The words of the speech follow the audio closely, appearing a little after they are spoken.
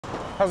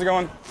How's it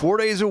going? 4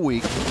 days a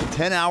week,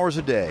 10 hours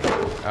a day.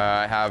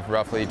 I have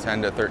roughly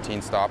 10 to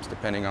 13 stops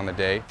depending on the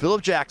day.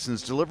 Phillip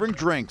Jackson's delivering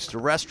drinks to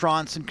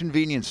restaurants and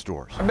convenience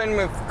stores. I've been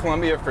with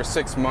Columbia for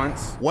 6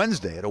 months.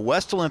 Wednesday at a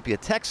West Olympia,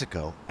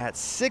 Texaco, at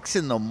 6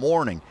 in the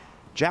morning,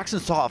 Jackson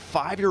saw a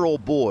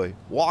 5-year-old boy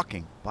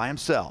walking by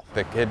himself.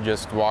 The kid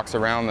just walks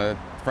around the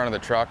front of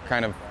the truck,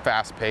 kind of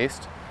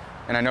fast-paced,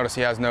 and I notice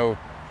he has no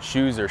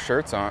shoes or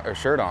shirt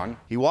on.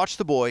 He watched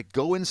the boy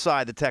go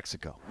inside the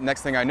Texaco.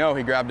 Next thing I know,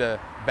 he grabbed a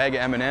bag of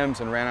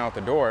M&Ms and ran out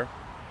the door.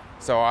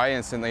 So I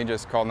instantly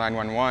just called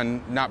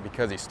 911, not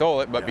because he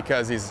stole it, but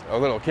because he's a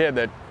little kid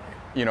that,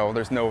 you know,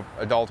 there's no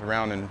adult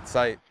around in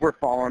sight. We're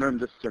following him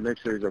just to make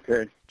sure he's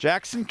okay.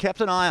 Jackson kept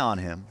an eye on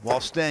him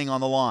while staying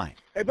on the line.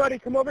 Hey, buddy,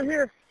 come over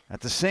here.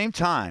 At the same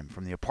time,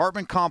 from the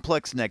apartment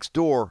complex next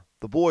door,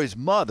 the boy's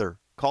mother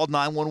called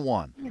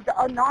 911. He's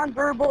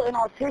nonverbal and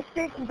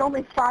autistic. He's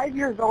only 5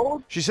 years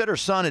old. She said her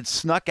son had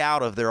snuck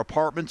out of their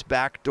apartment's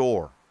back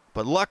door.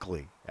 But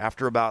luckily,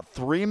 after about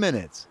 3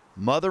 minutes,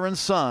 mother and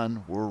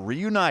son were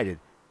reunited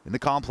in the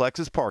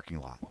complex's parking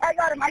lot. I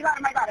got him.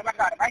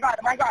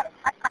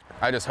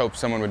 I just hope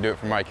someone would do it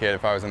for my kid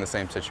if I was in the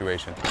same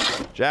situation.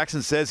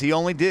 Jackson says he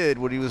only did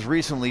what he was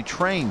recently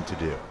trained to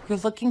do. You're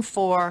looking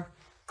for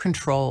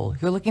control.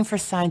 You're looking for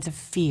signs of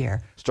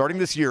fear. Starting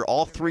this year,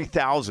 all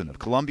 3,000 of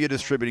Columbia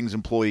Distributing's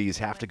employees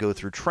have to go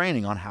through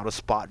training on how to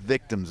spot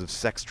victims of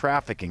sex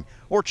trafficking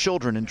or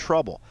children in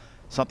trouble,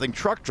 something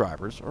truck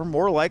drivers are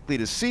more likely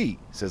to see,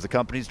 says the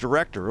company's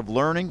director of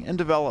learning and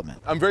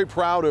development. I'm very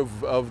proud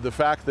of the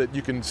fact that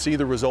you can see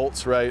the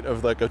results, right,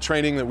 of like a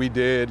training that we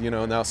did, you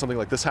know, now something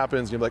like this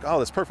happens, and you're like, oh,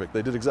 that's perfect.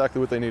 They did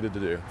exactly what they needed to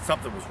do.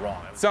 Something was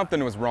wrong.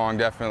 Something was wrong,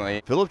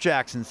 definitely. Phillip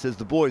Jackson says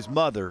the boy's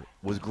mother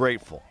was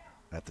grateful.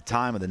 At the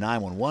time of the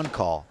 911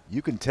 call,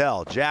 you can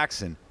tell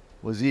Jackson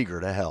was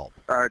eager to help.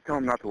 Tell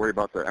him not to worry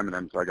about the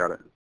M&Ms. I got it.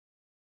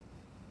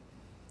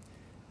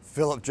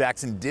 Phillip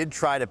Jackson did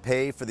try to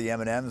pay for the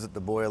M&Ms that the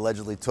boy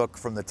allegedly took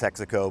from the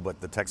Texaco,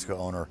 but the Texaco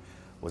owner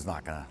was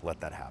not going to let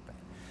that happen.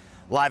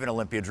 Live in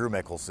Olympia, Drew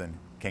Mickelson,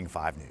 King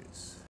 5 News.